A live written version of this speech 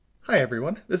Hi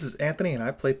everyone, this is Anthony and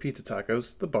I play Pizza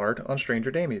Tacos, the Bard, on Stranger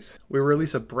Damies. We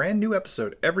release a brand new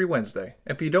episode every Wednesday,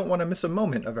 and if you don't want to miss a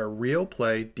moment of our real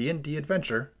play D&D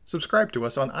adventure, subscribe to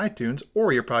us on iTunes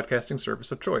or your podcasting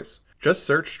service of choice. Just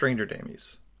search Stranger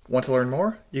Damies. Want to learn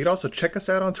more? You can also check us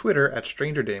out on Twitter at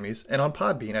Stranger Damies and on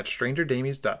Podbean at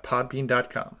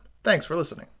strangerdamies.podbean.com. Thanks for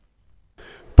listening.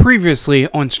 Previously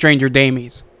on Stranger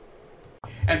Damies.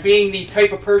 And being the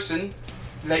type of person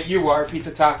that you are,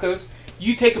 Pizza Tacos,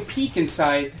 you take a peek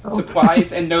inside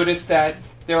supplies and notice that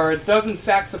there are a dozen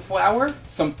sacks of flour,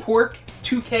 some pork,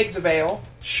 2 kegs of ale,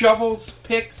 shovels,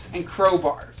 picks, and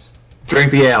crowbars. Drink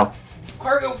the ale.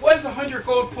 Cargo was 100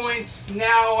 gold points,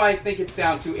 now I think it's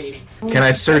down to 80. Can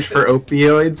I search for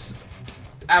opioids?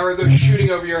 Arrow goes shooting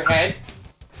over your head.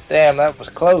 Damn, that was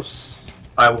close.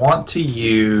 I want to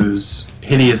use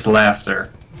Hideous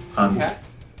Laughter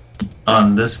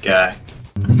on this guy.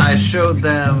 I showed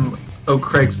them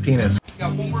O'Craig's penis.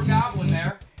 Got one more goblin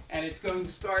there, and it's going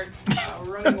to start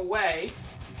running away.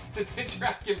 The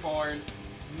Dragonborn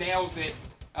nails it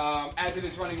as it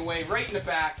is running away right in the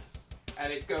back,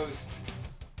 and it goes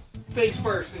face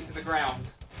first into the ground.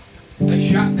 A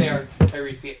shot there,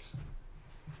 Tiresias.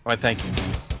 Why, thank you.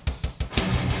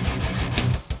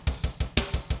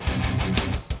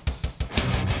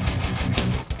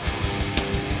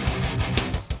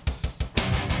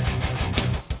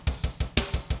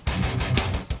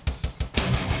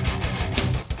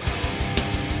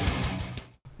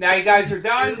 Now you guys are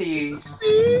done.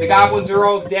 The goblins are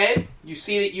all dead. You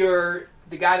see that you're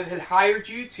the guy that had hired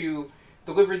you to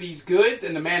deliver these goods,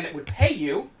 and the man that would pay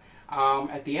you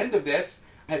at the end of this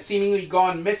has seemingly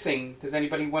gone missing. Does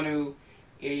anybody want to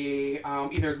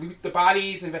either loot the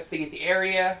bodies, investigate the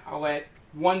area? I'll let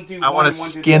one do. I want to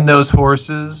skin those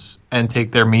horses and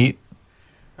take their meat.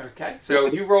 Okay, so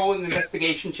you roll an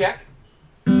investigation check.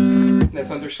 That's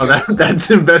under skills. Oh,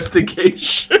 that's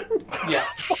investigation. Yeah.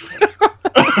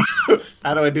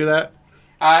 How do I do that?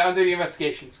 Under the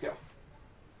investigation skill.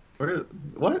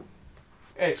 What?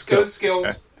 It's skills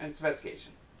and it's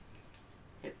investigation.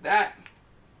 Hit that.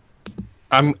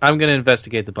 I'm going to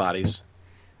investigate the bodies.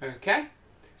 Okay.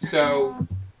 So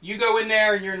you go in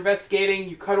there and you're investigating.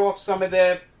 You cut off some of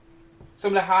the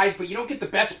hide, but you don't get the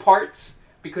best parts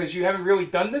because you haven't really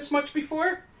done this much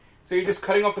before. So you're just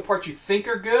cutting off the parts you think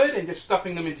are good and just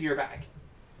stuffing them into your bag.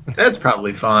 That's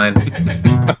probably fine.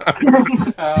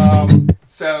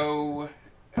 So,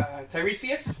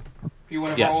 Tiresias, if you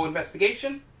want to roll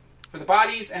investigation for the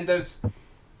bodies, and does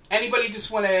anybody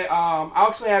just want to? I'll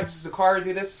actually have Zakara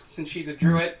do this since she's a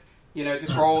druid.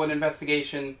 Just roll an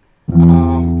investigation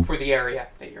for the area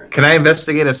that you're in. Can I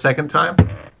investigate a second time?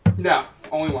 No,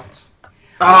 only once.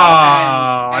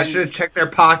 I should have checked their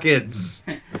pockets.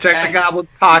 Check the goblin's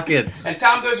pockets. And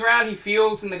Tom goes around. He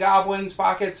feels in the goblin's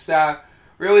pockets.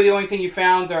 Really, the only thing you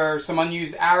found are some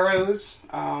unused arrows,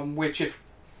 which if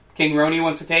King Roni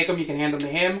wants to take them, you can hand them to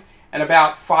him, and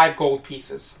about 5 gold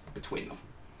pieces between them.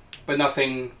 But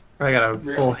nothing... I got a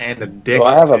full hand of dick. Do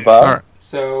I have a bow? Right.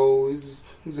 So,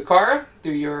 Zakara,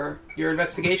 do your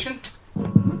investigation.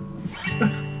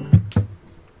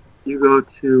 You go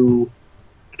to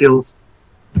skills.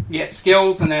 Yeah,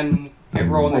 skills, and then hit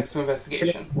roll next to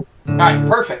investigation. Alright,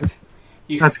 perfect.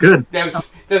 That's good. That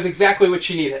was exactly what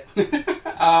she needed.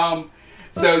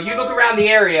 So you look around the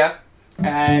area,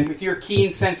 and with your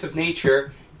keen sense of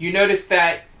nature, you notice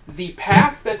that the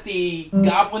path that the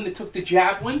goblin that took the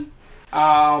javelin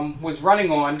was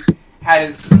running on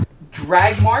has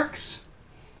drag marks,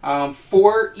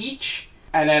 4 each,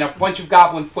 and then a bunch of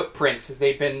goblin footprints as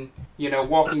they've been,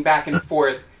 walking back and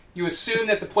forth. You assume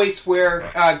that the place where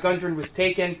Gundren was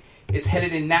taken is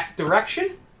headed in that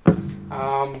direction.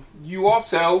 You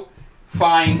also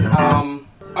find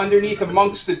underneath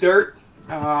amongst the dirt,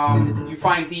 you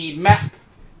find the map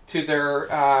to their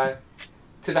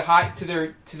to the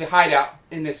hideout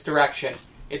in this direction.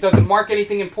 It doesn't mark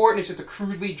anything important. It's just a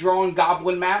crudely drawn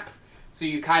goblin map. So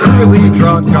you kind of crudely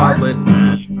drawn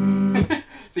goblin.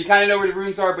 So you kind of know where the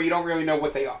runes are, but you don't really know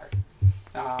what they are.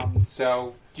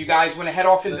 So do you guys want to head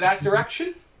off into that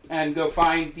direction and go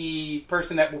find the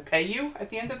person that will pay you at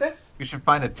the end of this? We should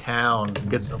find a town.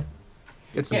 Get some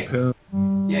poon.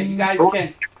 Yeah, you guys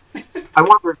can. I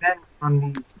want revenge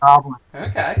on the goblin.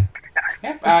 Okay.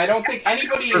 Yeah, I don't think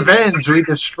anybody Revenge, we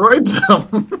destroyed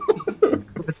them.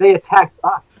 But they attacked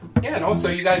us. Yeah, and also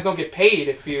you guys don't get paid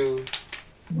if you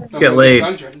don't Get go laid.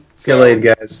 Gundren. Get laid,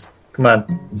 guys. Come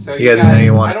on. So you guys know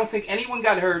anyone. I don't think anyone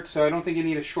got hurt, so I don't think you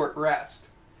need a short rest.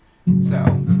 So,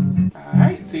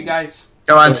 alright, so you guys...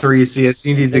 Come on, Tiresias,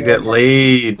 you need to get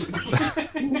laid.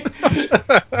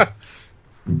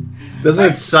 Doesn't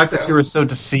it suck that you were so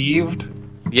deceived?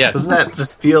 Yes. Doesn't that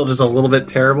just feel just a little bit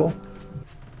terrible?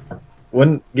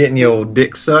 Wouldn't getting your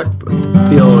dick sucked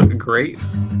feel great?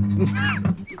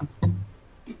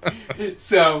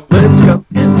 So, Let's go.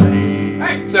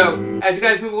 alright, so as you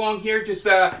guys move along here, just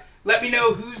let me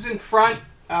know who's in front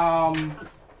of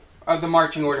the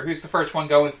marching order. Who's the first one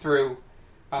going through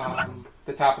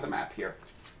the top of the map here?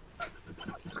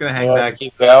 Just gonna hang back.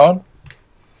 Keep going.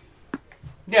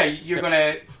 Yeah, you're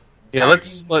gonna. Yeah,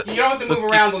 let's. You don't have to move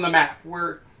around on the map.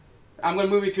 I'm gonna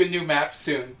move you to a new map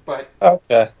soon, but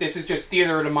Okay. this is just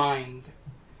theater of the mind.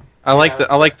 I like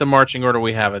the marching order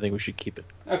we have. I think we should keep it.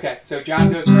 Okay, so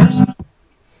John goes first.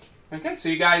 Okay, so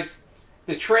you guys,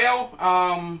 the trail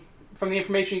from the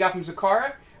information you got from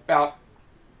Zakara, about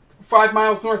 5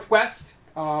 miles northwest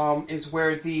is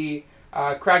where the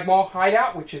Cragmaw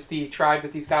hideout, which is the tribe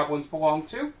that these goblins belong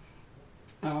to.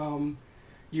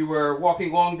 You were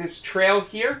walking along this trail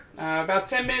here. About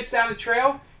 10 minutes down the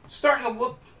trail, starting to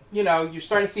look, you're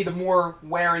starting to see the more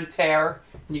wear and tear,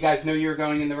 and you guys know you're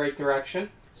going in the right direction.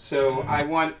 So I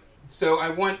want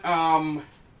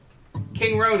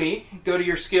King Roni, go to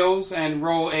your skills and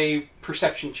roll a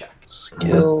perception check.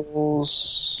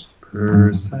 Skills.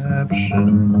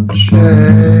 Perception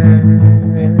check.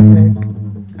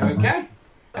 Okay.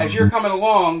 As you're coming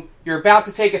along, you're about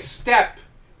to take a step,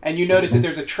 and you notice that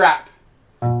there's a trap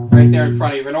right there in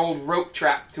front of you, an old rope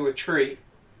trap to a tree.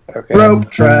 Okay. Rope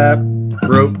trap.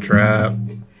 Rope trap.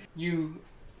 You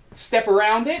step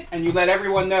around it, and you let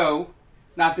everyone know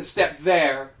not to step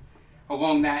there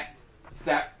along that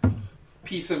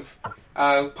piece of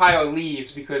pile of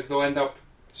leaves, because they'll end up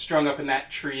strung up in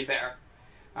that tree there.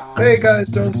 Hey guys,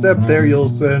 don't step there. You'll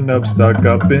end up stuck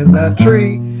up in that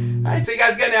tree. Alright, so you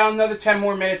guys get down another 10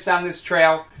 more minutes down this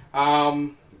trail.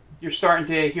 You're starting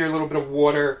to hear a little bit of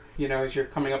water, as you're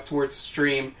coming up towards the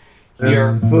stream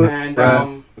here. Left foot, And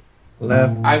right,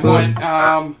 left I foot.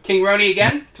 want King Roni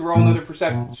again to roll another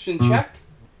perception check.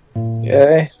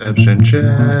 Okay. Perception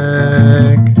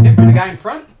check. Yep, you're the guy in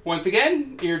front. Once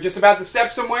again, you're just about to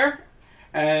step somewhere,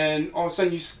 and all of a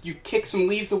sudden you kick some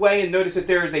leaves away and notice that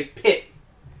there is a pit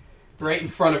right in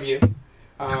front of you.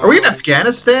 Are we in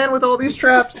Afghanistan with all these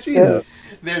traps? Jesus.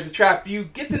 There's a trap. You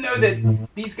get to know that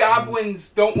these goblins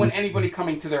don't want anybody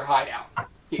coming to their hideout.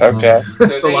 Okay. So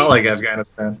It's a lot like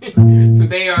Afghanistan. So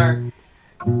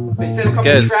they set a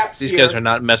couple of traps These here guys are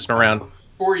not messing around.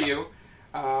 for you.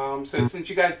 So since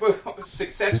you guys both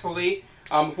successfully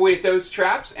avoided those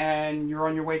traps and you're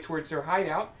on your way towards their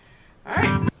hideout,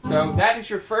 alright, so that is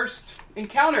your first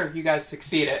encounter. You guys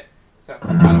succeeded. So,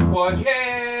 round of applause.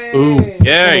 Yay! Ooh,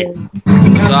 yay!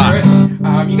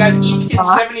 You guys each get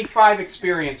 75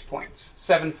 experience points.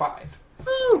 7-5.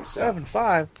 7-5.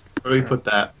 Where do we put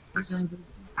that?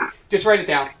 Just write it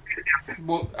down.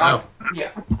 Well,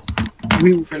 yeah.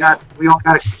 We all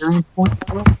got experience points.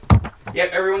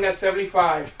 Yep, everyone got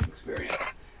 75 experience.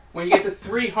 When you get to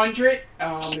 300,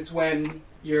 is when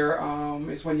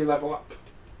you level up.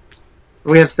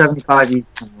 We have 75 each,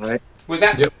 right? Was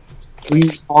that? Yep.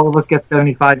 All of us get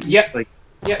 75 each. Yep. Like,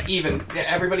 Yeah, even. Yeah,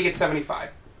 everybody gets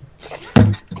 75.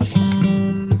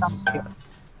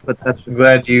 but that's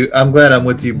I'm glad I'm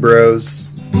with you, bros.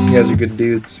 You guys are good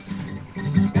dudes.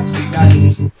 Yep, so you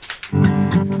guys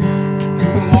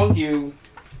moving along,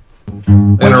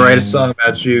 I'm gonna write a song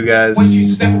about you guys. once you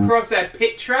step across that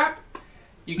pit trap,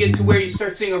 you get to where you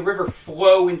start seeing a river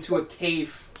flow into a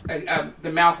cave,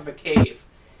 the mouth of a cave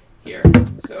here.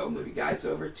 So move you guys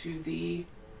over to the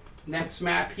next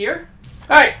map here.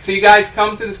 Alright, so you guys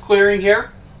come to this clearing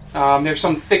here. There's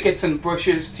some thickets and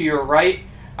bushes to your right.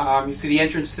 You see the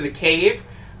entrance to the cave.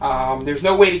 There's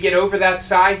no way to get over that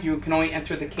side. You can only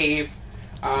enter the cave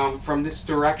from this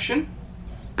direction.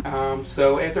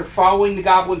 So after following the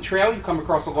Goblin Trail, you come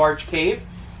across a large cave.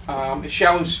 A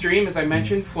shallow stream, as I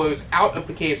mentioned, flows out of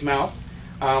the cave's mouth,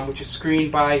 which is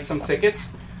screened by some thickets.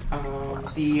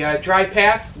 The dry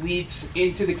path leads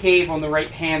into the cave on the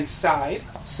right-hand side.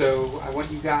 So I want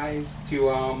you guys to,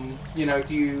 do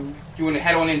you want to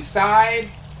head on inside?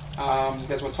 You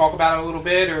guys want to talk about it a little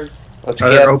bit, or? Let's Are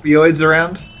there opioids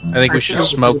around? I think we should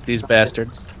smoke these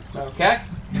bastards. Okay.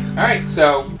 All right.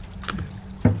 So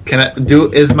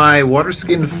Is my water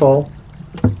skin full?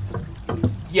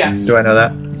 yes. Do I know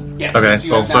that? Yes. Okay, yes,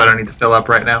 you have so I that. don't need to fill up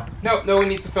right now. No one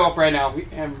needs to fill up right now.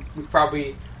 I'll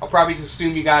probably just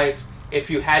assume you guys, if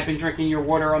you had been drinking your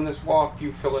water on this walk,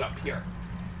 you fill it up here.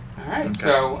 All right. Okay.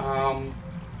 So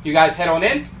you guys head on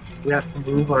in. we have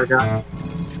to move our guy.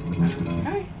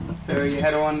 Okay. So you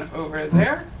head on over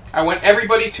there. I want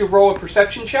everybody to roll a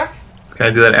perception check. Can I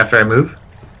do that after I move?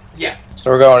 Yeah. So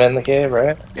we're going in the cave,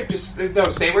 right? Yep. Just no.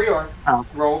 Stay where you are. Oh.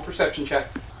 Roll a perception check.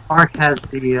 Mark has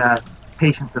the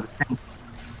patience of a saint.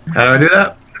 How do I do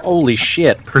that? Holy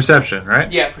shit. Perception,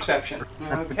 right? Yeah, perception.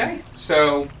 Okay,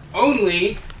 so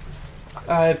only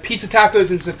Pizza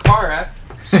Tacos and Zakara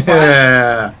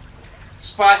Yeah.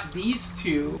 spot these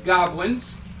two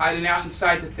goblins hiding out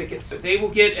inside the thicket. So they will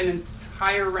get an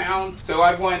entire round. So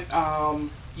I want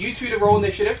you two to roll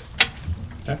initiative.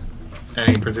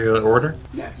 Any particular order?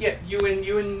 Yeah. You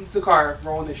and Zakara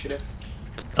roll initiative.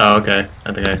 Oh, okay.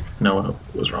 I think I know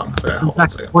what was wrong. Okay, hold on a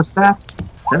second. Four stats?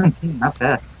 17, not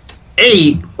bad.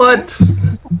 8! What?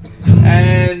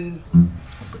 And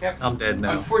I'm dead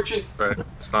now. But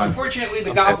it's fine. Unfortunately,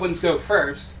 the goblins go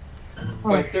first,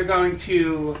 but they're going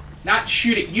to not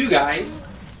shoot at you guys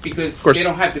because they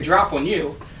don't have the drop on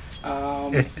you.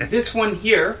 This one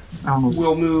here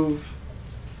will move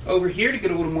over here to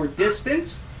get a little more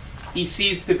distance. He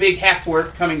sees the big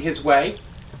half-orc coming his way.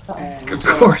 And Of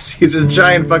course, he's a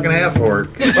giant fucking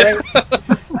half-orc. in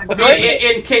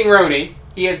King Roni,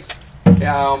 he has...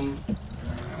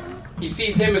 he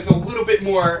sees him as a little bit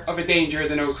more of a danger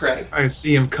than O'Craig. I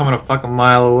see him coming a fucking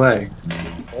mile away.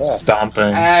 Yeah.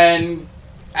 Stomping. And,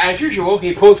 as usual,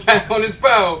 he pulls back on his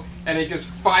bow, and it just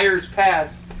fires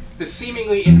past the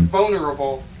seemingly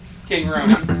invulnerable King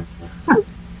Roni.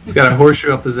 He's got a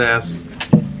horseshoe up his ass.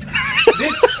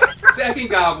 This second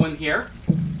goblin here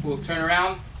will turn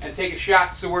around and take a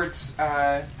shot towards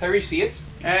Tiresias,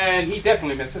 and he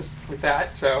definitely misses with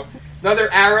that. So another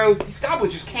arrow. These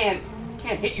goblins just can't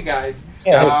hit you guys.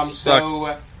 Yeah,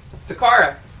 So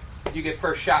Zakara, you get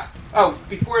first shot. Oh,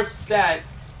 before that,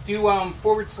 do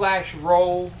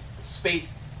 /roll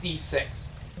space d6.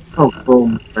 Oh,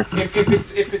 boom. If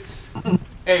it's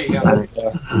there you go.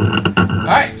 All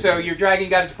right, so your dragon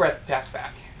got his breath attack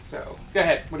back. So go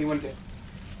ahead. What do you want to do?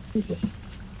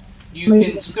 You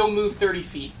can still move 30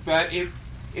 feet, but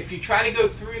if you try to go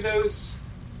through those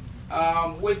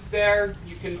woods there,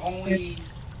 you can only...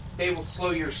 They will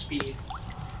slow your speed.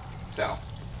 So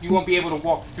you won't be able to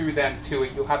walk through them to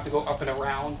it. You'll have to go up and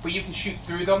around. But you can shoot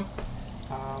through them.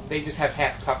 They just have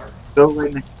half cover.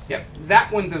 Yep.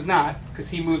 That one does not, because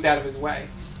he moved out of his way.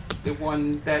 The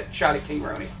one that shot at King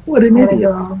Roni. What an idiot.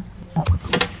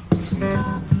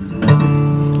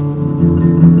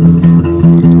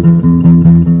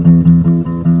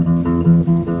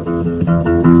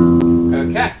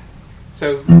 Okay.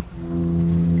 So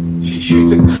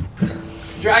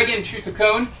dragon shoots a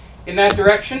cone in that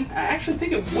direction. I actually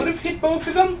think it would have hit both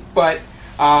of them, but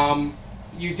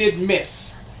you did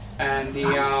miss. And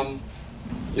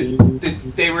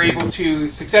they were able to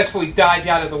successfully dodge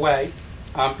out of the way,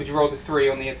 because you rolled a 3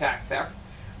 on the attack there.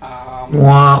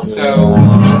 So,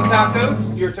 Pizza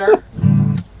Tacos, your turn.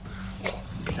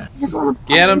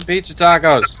 Get him, Pizza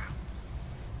Tacos.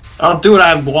 I'll do what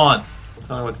I want.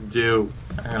 Tell me what to do.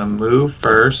 I'm gonna move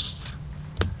first.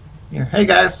 Here, hey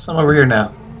guys, I'm over here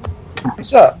now.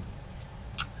 What's up?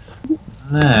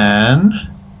 Then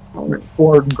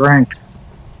Ford and Granks.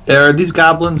 are these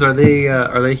goblins? Are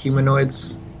they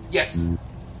humanoids? Yes.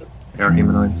 They are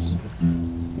humanoids.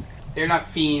 They're not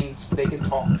fiends. They can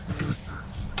talk.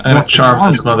 I'm gonna charm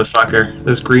this motherfucker.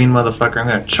 This green motherfucker. I'm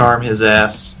gonna charm his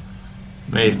ass.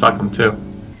 Maybe fuck him too.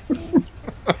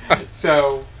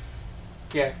 So,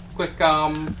 yeah, quick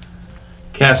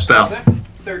Cast spell.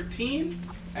 13,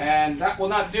 and that will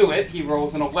not do it. He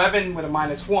rolls an 11 with a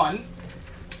 -1,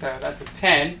 so that's a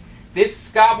 10. This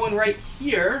goblin right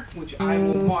here, which I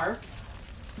will mark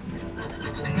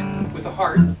with a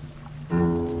heart.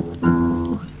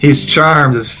 He's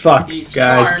charmed as fuck, He's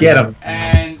guys. charmed, Get him.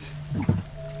 And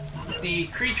the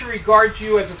creature regards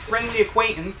you as a friendly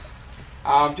acquaintance.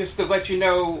 Just to let you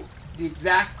know the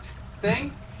exact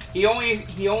thing, he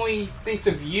only thinks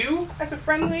of you as a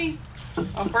friendly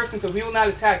person, so he will not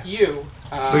attack you.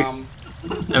 Sweet.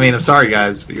 I mean, I'm sorry,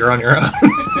 guys, but you're on your own.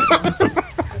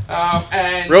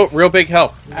 And Real big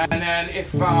help. And then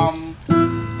if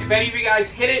any of you guys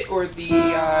hit it or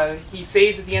he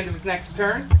saves at the end of his next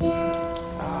turn,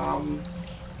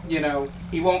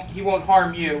 he won't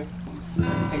harm you,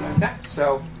 anything like that.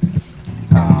 So.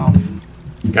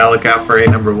 Gotta look out for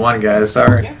number 1, guys.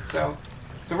 Sorry. Yeah, so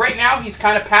right now he's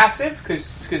kind of passive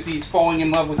because he's falling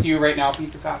in love with you right now,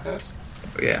 Pizza Tacos.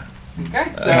 Yeah.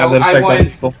 Okay, so I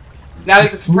want, now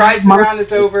that the surprise round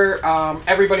is over,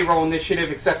 everybody roll initiative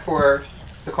except for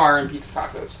Zakara and Pizza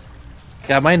Tacos.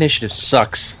 God, my initiative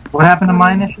sucks. What happened to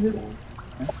my initiative?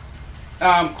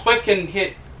 Click and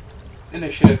hit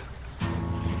initiative.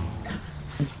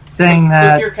 Saying Click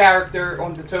that. your character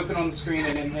on the token on the screen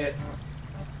and then hit.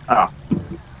 Oh.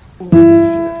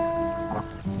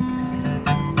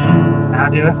 Now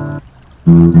do it.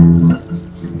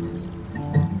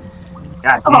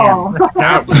 God damn.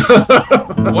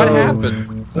 What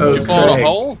happened? That Did was you fall in great. a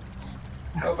hole?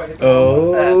 Hope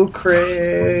Oh,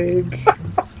 Craig.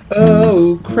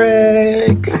 Oh,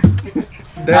 Craig.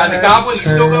 The goblins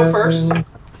still go first.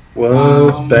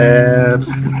 Was bad.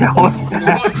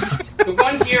 The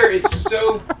one here is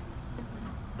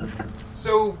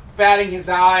so batting his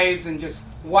eyes and just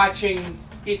watching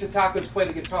Pizza Tacos play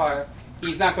the guitar.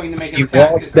 He's not going to make an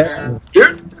attack this turn.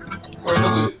 Or the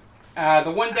loot.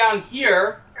 The one down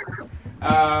here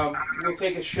will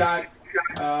take a shot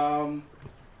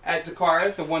at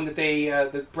Zakara, the one that they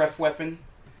the breath weapon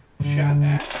shot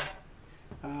at,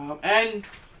 and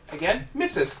again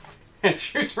misses. And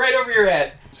shoots right over your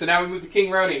head. So now we move to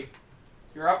King Roni.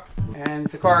 You're up. And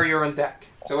Zakara, you're on deck.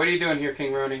 So what are you doing here,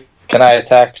 King Roni? Can I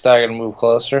attack without going to move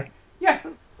closer? Yeah.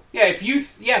 Yeah, if you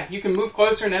can move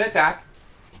closer and then attack.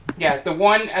 Yeah, the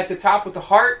one at the top with the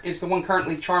heart is the one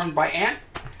currently charmed by Ant.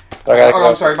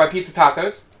 By Pizza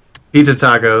Tacos. Pizza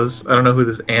Tacos. I don't know who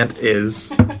this ant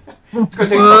is. It's going to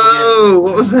take Whoa!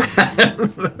 What was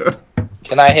that?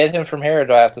 Can I hit him from here, or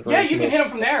do I have to... Yeah, you can hit him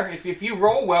from there. If you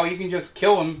roll well, you can just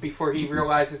kill him before he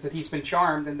realizes that he's been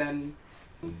charmed, and then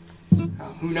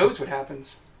who knows what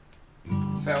happens.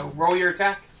 So, roll your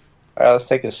attack. Alright, let's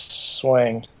take a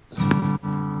swing.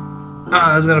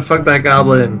 I was gonna fuck that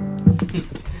goblin.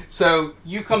 So,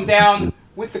 you come down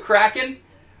with the Kraken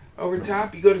over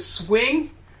top, you go to swing,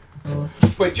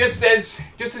 but just as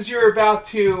you're about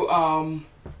to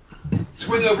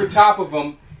swing over top of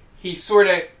him, he sort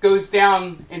of goes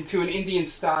down into an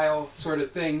Indian-style sort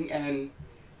of thing and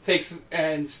takes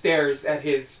and stares at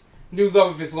his new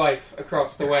love of his life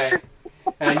across the way.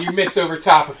 And you miss over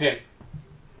top of him.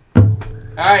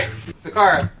 Alright,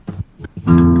 Zakara.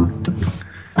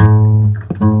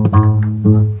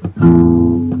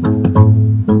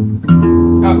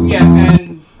 Oh, yeah,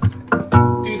 and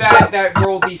do that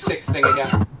roll d6 thing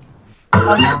again.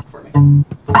 For me.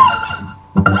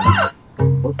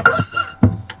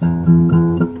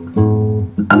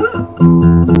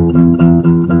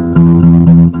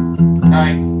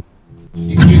 Alright.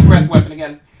 You can use breath weapon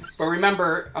again. But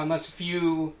remember, unless if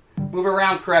you move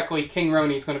around correctly, King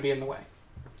Roni is going to be in the way.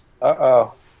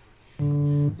 Uh-oh.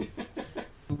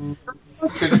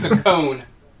 Because it's a cone.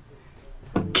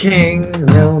 King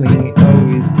Roni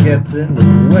always gets in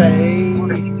the way.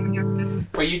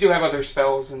 But you do have other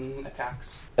spells and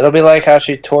attacks. It'll be like how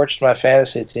she torched my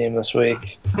fantasy team this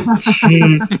week.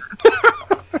 Jeez.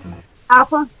 How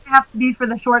close do you have to be for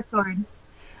the short sword?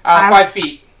 5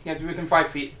 feet. You have to be within 5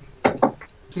 feet.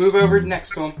 Move over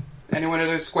next to him. Any one of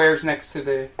those squares next to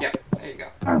the... Yep, there you go.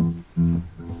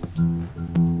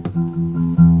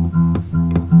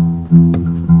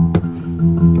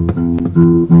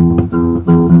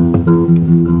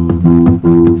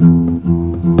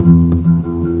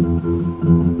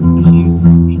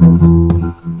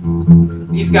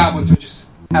 These goblins are just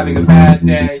having a bad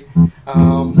day.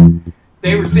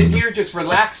 They were sitting here just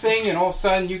relaxing, and all of a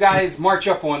sudden you guys march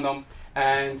up on them.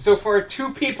 And so far,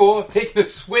 2 people have taken a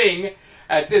swing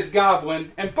at this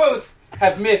goblin, and both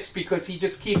have missed because he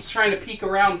just keeps trying to peek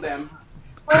around them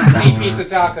to see Pizza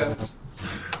Tacos.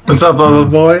 What's up,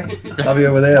 Bubba boy? I'll be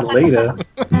over there later.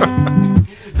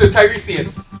 So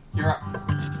Tiresias, you're up.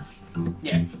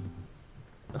 Yeah.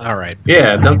 All right.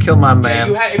 Yeah, don't kill my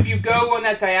man. Yeah, if you go on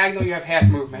that diagonal, you have half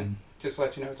movement. Just to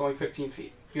let you know, it's only 15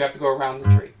 feet. You have to go around the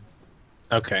tree.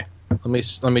 Okay. Let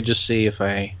me just see if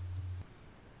I.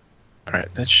 All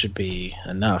right, that should be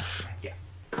enough. Yeah.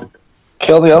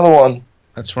 Kill the other one.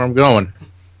 That's where I'm going.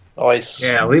 Nice.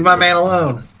 Yeah, leave my man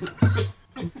alone.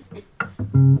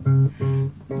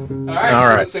 Alright,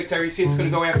 so it looks like Tiresias is going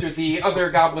to go after the other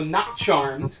goblin not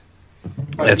charmed.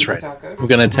 That's right. We're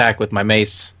going to attack with my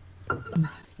mace.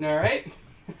 Alright.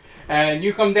 And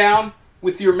you come down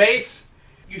with your mace.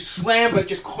 You slam, but it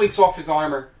just clinks off his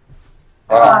armor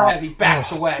as he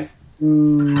backs away.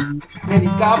 And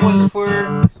these goblins,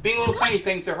 for being little tiny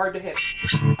things, they're hard to hit.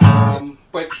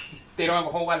 But they don't have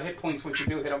a whole lot of hit points once you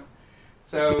do hit them.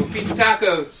 So, Pizza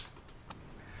Tacos.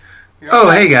 Oh,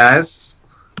 hey guys.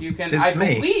 You can, It's I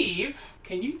me. believe,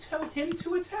 can you tell him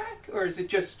to attack? Or is it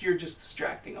just, you're just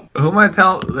distracting him? Who am I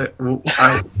telling?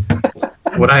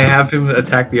 Would I have him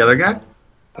attack the other guy?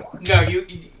 No,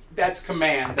 that's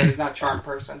command. That is not charm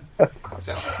person.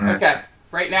 So, okay.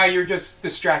 Right now you're just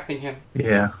distracting him.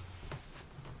 Yeah.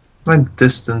 My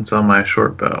distance on my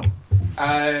short bow.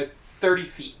 30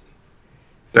 feet.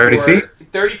 30 feet?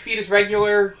 30 feet is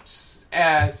regular.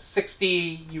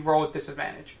 60 you roll with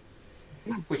disadvantage.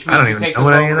 Which means I don't you even take know the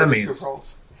what any lower of that of the means. 2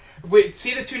 rolls. Wait,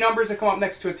 see the 2 numbers that come up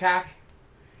next to attack?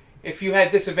 If you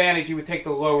had disadvantage, you would take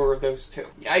the lower of those 2.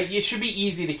 It should be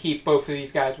easy to keep both of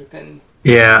these guys within...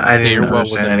 Yeah, I didn't you're well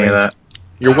understand within any of range. that.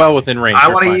 You're well within range. I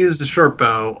You're want to fine. use the short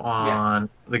bow on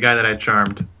the guy that I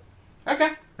charmed.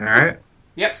 Okay. All right.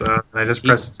 Yep. So I just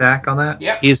press attack on that.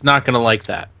 Yep. He's not gonna like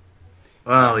that.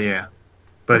 Well, yeah,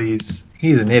 but he's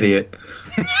an idiot.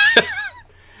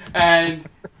 And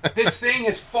this thing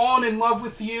has fallen in love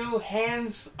with you,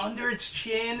 hands under its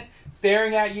chin,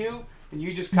 staring at you, and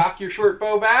you just cock your short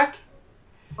bow back.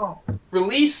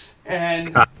 Release,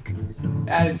 and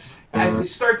as you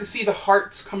start to see the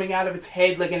hearts coming out of its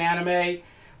head like an anime,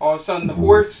 all of a sudden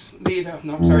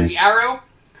the arrow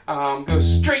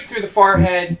goes straight through the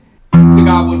forehead. The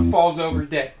goblin falls over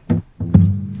dead.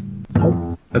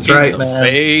 That's right, The man.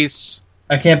 face.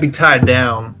 I can't be tied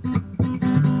down,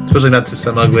 especially not to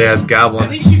some ugly ass At goblin.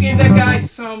 least you gave that guy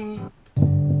some.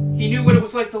 He knew what it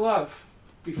was like to love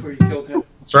before you killed him.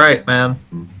 That's right, man.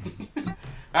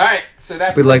 All right, so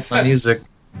that We like brings my us- music.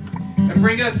 That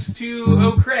brings us to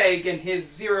O'Craig and his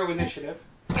 0 initiative.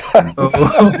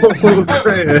 Oh,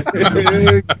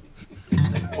 Craig.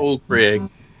 Old Craig.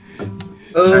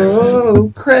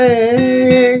 Oh,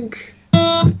 Craig.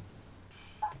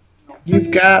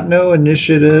 You've got no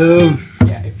initiative.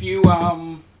 Yeah, if you want to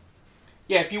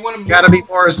move, Gotta be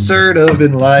more assertive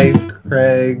in life,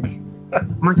 Craig.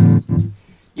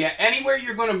 Yeah, anywhere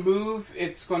you're going to move,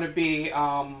 it's going to be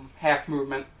half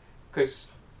movement because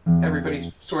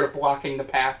everybody's sort of blocking the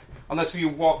path, unless you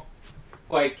walk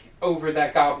like over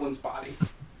that goblin's body.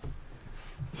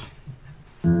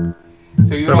 So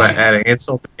you Talk about only, adding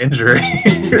insult to injury.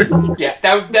 yeah,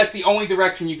 that's the only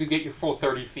direction you could get your full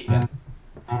 30 feet in.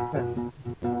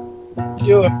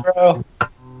 Do it, bro.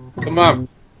 Come on.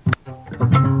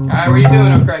 Alright, what are you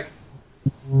doing, O'Craig?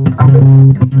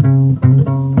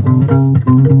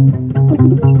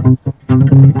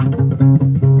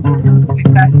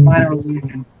 Cast minor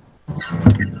illusion.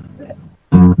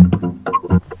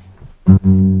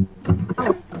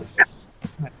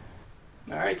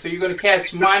 Alright, so you're going to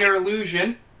cast Minor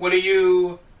Illusion. What are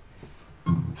you...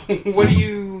 what are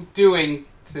you doing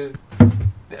to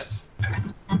this?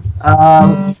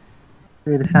 Let's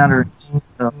create a sounder.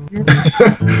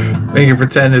 Make him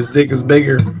pretend his dick is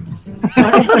bigger.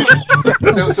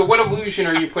 So what illusion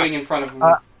are you putting in front of him?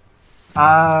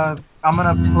 I'm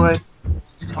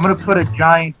gonna put a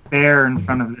giant bear in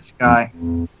front of this guy.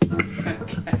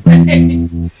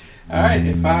 Alright,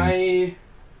 if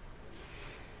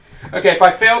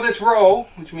I fail this roll,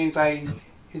 which means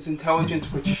his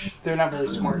intelligence, which they're not very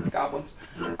smart goblins,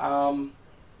 I'm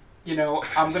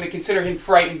going to consider him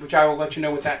frightened, which I will let you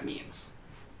know what that means.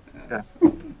 Okay.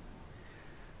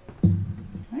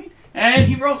 Right. And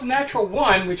he rolls a natural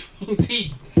 1, which means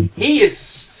he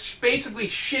is basically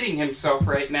shitting himself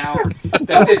right now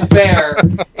that this bear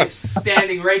is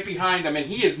standing right behind him, and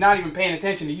he is not even paying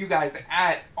attention to you guys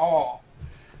at all.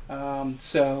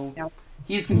 So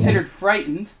he is considered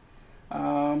frightened.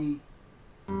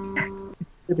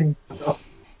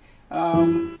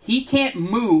 He can't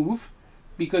move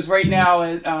because right now,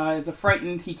 as a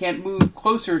frightened, he can't move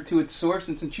closer to its source,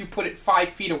 and since you put it 5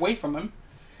 feet away from him,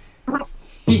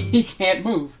 he can't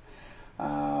move.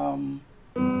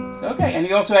 Okay, and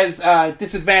he also has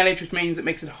disadvantage, which means it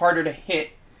makes it harder to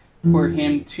hit for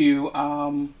him to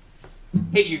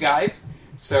hit you guys.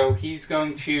 So he's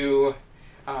going to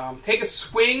take a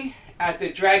swing at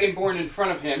the Dragonborn in front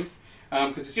of him,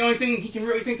 because it's the only thing he can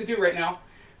really think to do right now.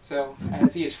 So,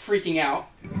 as he is freaking out.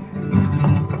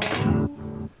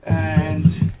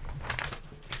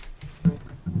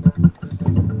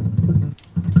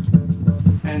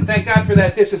 And thank God for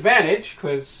that disadvantage,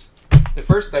 because the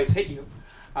first dice hit you.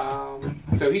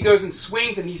 So he goes and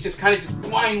swings, and he's just kind of just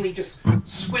blindly just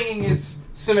swinging his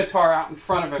scimitar out in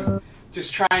front of him,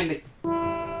 just trying to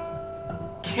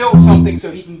kill something so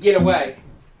he can get away.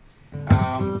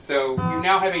 So you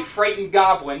now have a frightened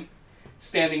goblin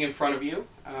standing in front of you,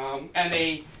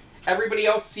 and everybody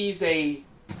else sees a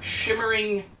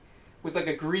shimmering with like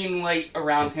a green light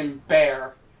around him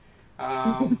bear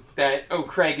that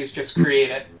O'Craig has just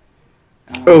created.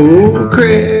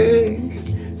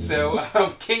 Craig. So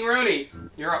King Rooney,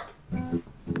 you're up.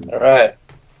 All right.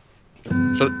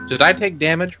 So, did I take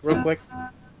damage real quick?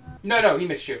 No, he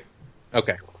missed you.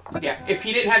 Okay. Yeah, if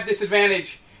he didn't have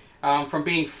disadvantage from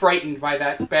being frightened by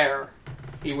that bear,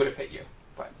 he would have hit you.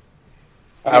 But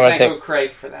I'm gonna thank take.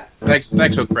 O'Craig for that. Thanks,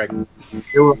 O'Craig.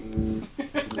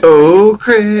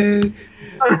 Craig.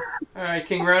 All right,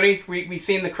 King Rooney, we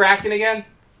seen the Kraken again?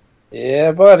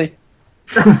 Yeah, buddy.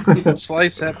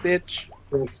 Slice that bitch.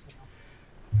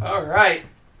 All right,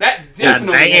 that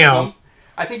definitely hits damn. him.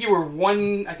 I think you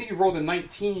rolled a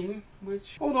 19.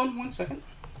 Which hold on 1 second.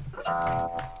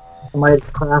 My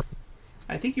class.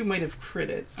 I think you might have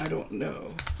critted. I don't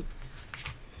know.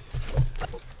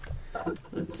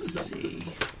 Let's see.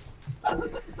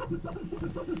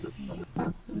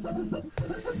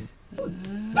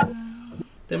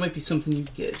 That might be something you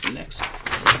get the next one.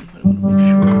 I want to make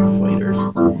sure for fighters.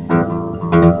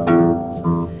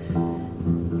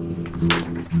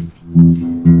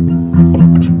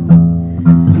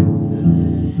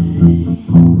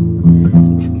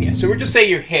 Yeah, so we'll just say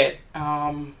you're hit.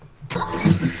 Goes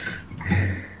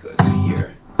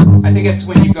here. I think it's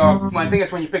when you go. I think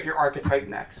it's when you pick your archetype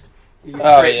next. You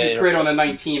crit on a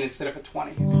 19 instead of a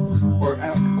 20, or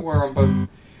on both.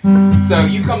 So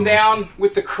you come down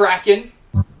with the Kraken,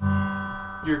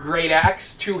 your great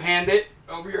axe, two-handed,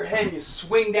 over your head, and you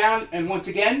swing down, and once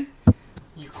again,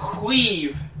 you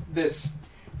cleave this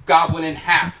goblin in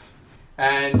half.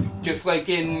 And just like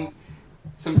in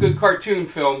some good cartoon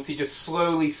films, he just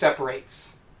slowly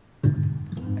separates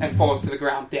and falls to the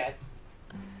ground dead.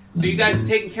 So you guys are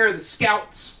taking care of the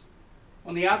scouts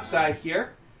on the outside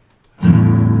here. So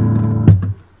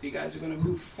you guys are going to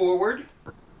move forward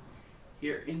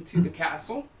here into the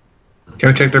castle. Can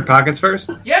we check their pockets first?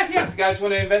 Yeah. If you guys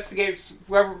want to investigate,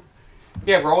 roll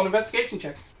an investigation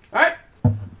check. All right.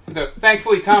 So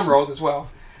thankfully, Tom rolled as well.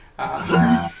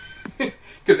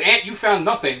 Because Ant, you found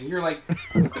nothing. You're like,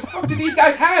 what the fuck did these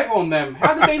guys have on them?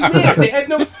 How did they live? They had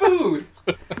no food.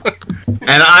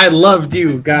 And I loved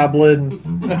you, goblins.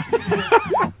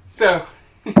 So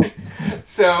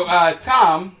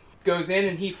Tom goes in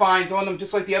and he finds on them,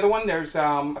 just like the other one, there's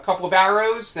a couple of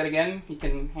arrows that, again, he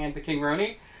can hand to King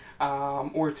Roni.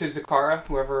 Or to Zakara,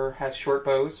 whoever has short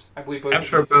bows. I believe both. I have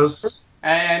short bows.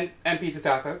 And pizza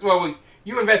tacos. Well,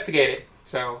 you investigated,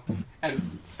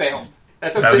 and failed.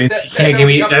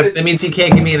 That means he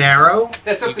can't give me an arrow?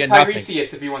 That's up to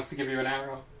Tiresias if he wants to give you an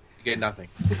arrow. You get nothing.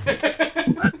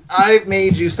 I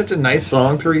made you such a nice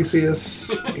song,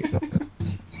 Tiresias.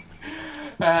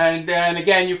 And then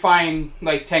again, you find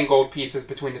like 10 gold pieces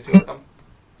between the two of them.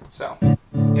 So, yep,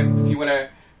 if you want to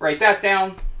write that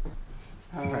down.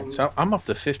 Alright, so I'm up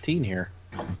to 15 here.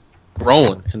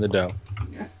 Rolling in the dough.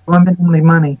 Yeah. Abundantly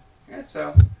money. Yeah,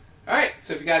 so. Alright,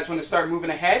 so if you guys want to start moving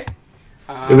ahead.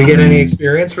 Did we get any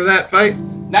experience for that fight?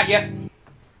 Not yet.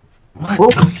 What?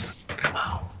 Whoops.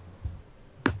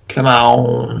 Come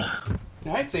on.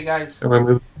 Alright, so you guys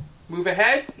move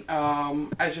ahead.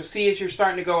 As you'll see, as you're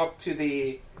starting to go up to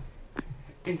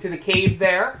into the cave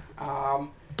there,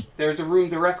 there's a room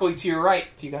directly to your right.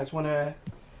 Do you guys want to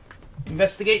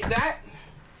investigate that?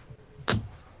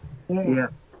 Yeah.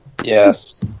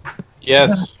 Yes.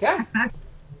 Yes. Okay.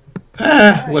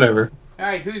 Right. Whatever.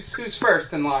 Alright, who's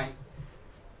first in line?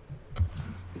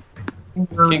 King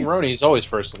Roni's always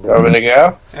first in line. Want me to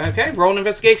go? Okay, roll an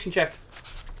investigation check.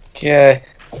 Okay.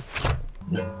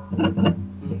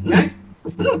 Okay.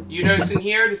 You notice in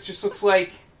here, this just looks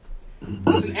like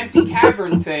it's an empty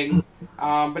cavern thing,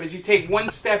 but as you take one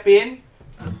step in,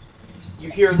 you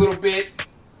hear a little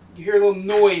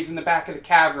noise in the back of the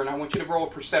cavern. I want you to roll a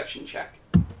perception check.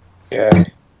 Okay.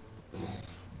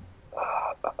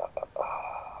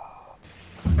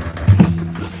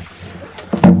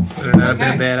 Better not have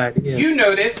been a bad idea. You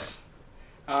notice,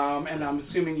 and I'm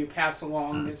assuming you pass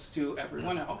along this to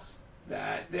everyone else,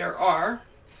 that there are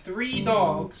 3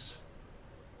 dogs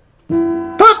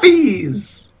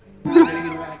Puppies! sitting in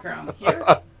the background here.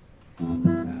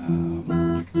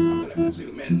 I'm going to have to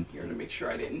zoom in here to make sure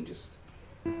I didn't just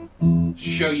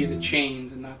show you the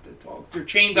chains and not the dogs. They're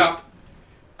chained up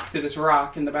to this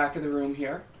rock in the back of the room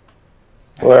here.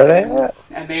 Where are they at?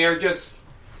 And they are just...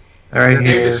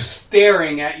 They're just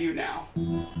staring at you now,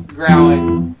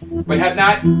 growling, but have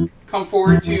not come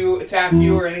forward to attack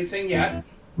you or anything yet.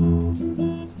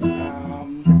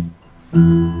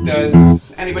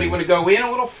 Does anybody want to go in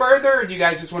a little further, or do you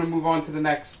guys just want to move on to the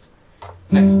next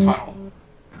tunnel?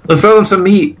 Let's throw them some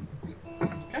meat.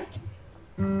 Okay.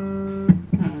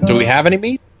 Do we have any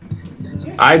meat?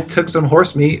 Yes. I took some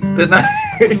horse meat, didn't I?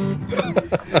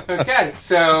 Okay,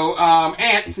 so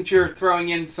Ant, since you're throwing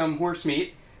in some horse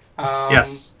meat,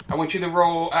 yes. I want you to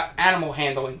roll an animal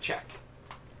handling check.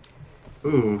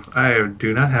 Ooh, I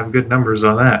do not have good numbers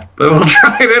on that, but we'll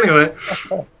try it anyway.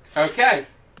 Okay.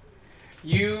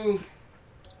 You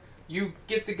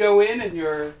get to go in and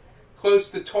you're close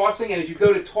to tossing, and as you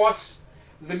go to toss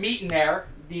the meat in there,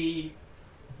 the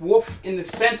wolf in the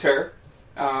center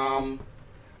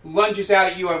lunges out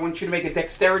at you. I want you to make a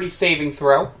dexterity saving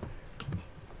throw.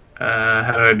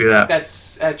 How do I do that?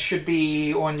 That should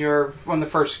be on the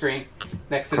first screen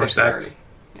next to dexterity.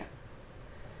 Yeah.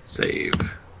 Save.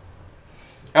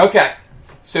 Okay,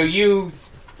 so you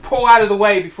pull out of the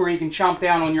way before he can chomp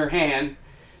down on your hand,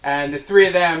 and the 3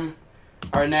 of them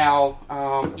are now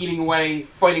eating away,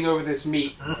 fighting over this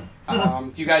meat.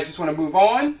 Do you guys just want to move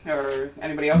on, or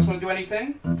anybody else want to do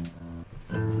anything?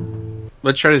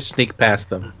 Let's try to sneak past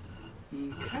them.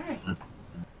 Okay.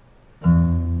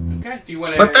 Okay. Do you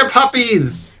want to? But they're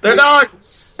puppies. They're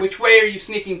dogs. Which way are you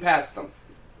sneaking past them?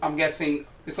 I'm guessing.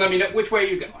 Just let me know which way are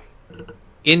you going.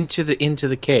 Into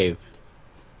the cave.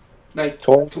 Like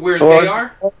Towards- to where towards- they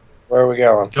are. Where are we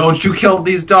going? Don't you kill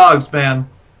these dogs, man.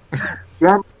 I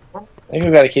think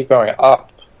we gotta keep going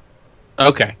up.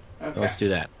 Okay. Okay. Let's do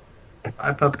that.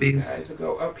 Hi, puppies. Guys will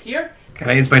go up here. Can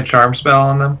I use my charm spell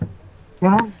on them?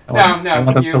 Yeah. I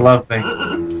want them you- to love me.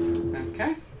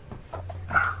 Okay.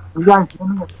 You guys give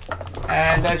me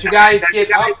And as you guys get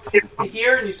up to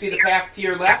here and you see the path to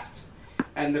your left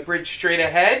and the bridge straight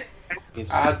ahead,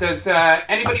 does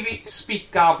anybody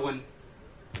speak Goblin?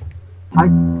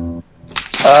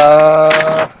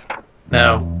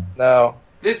 No. No.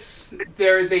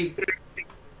 There is a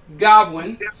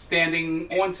goblin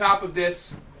standing on top of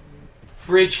this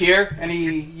bridge here, and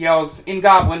he yells in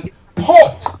Goblin,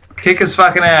 "Halt!" Kick his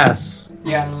fucking ass.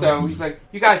 Yeah, so he's like,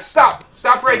 "You guys stop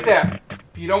right there.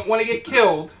 If you don't want to get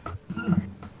killed,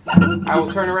 I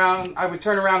would turn around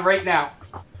right now."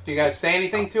 Do you guys say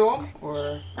anything to him,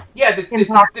 or yeah, the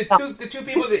two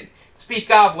people that speak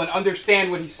Goblin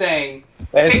understand what he's saying.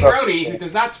 King Roni, who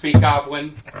does not speak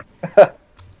Goblin,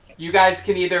 you guys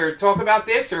can either talk about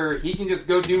this or he can just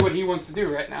go do what he wants to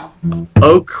do right now.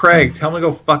 Oh, Craig, tell him to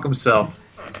go fuck himself.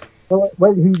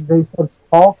 Wait, they said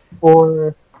halt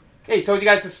or... Hey, he told you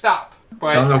guys to stop,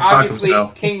 but Tell him to fuck obviously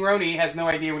himself. King Roni has no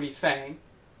idea what he's saying.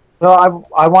 So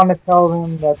I want to tell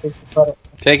them that they should let us...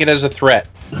 Take it as a threat.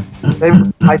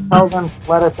 I tell them to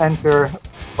let us enter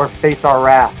or face our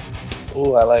wrath.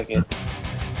 Ooh, I like it.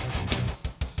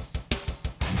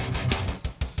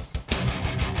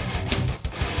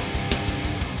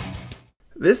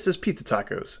 This is Pizza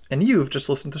Tacos, and you've just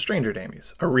listened to Stranger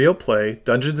Damies, a real play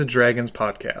Dungeons & Dragons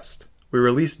podcast. We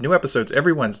release new episodes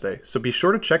every Wednesday, so be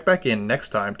sure to check back in next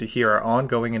time to hear our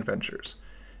ongoing adventures.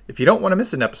 If you don't want to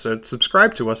miss an episode,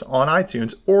 subscribe to us on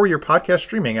iTunes or your podcast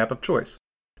streaming app of choice.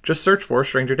 Just search for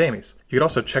Stranger Damies. You can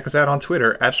also check us out on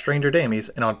Twitter at Stranger Damies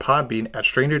and on Podbean at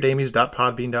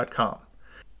strangerdamies.podbean.com.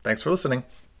 Thanks for listening.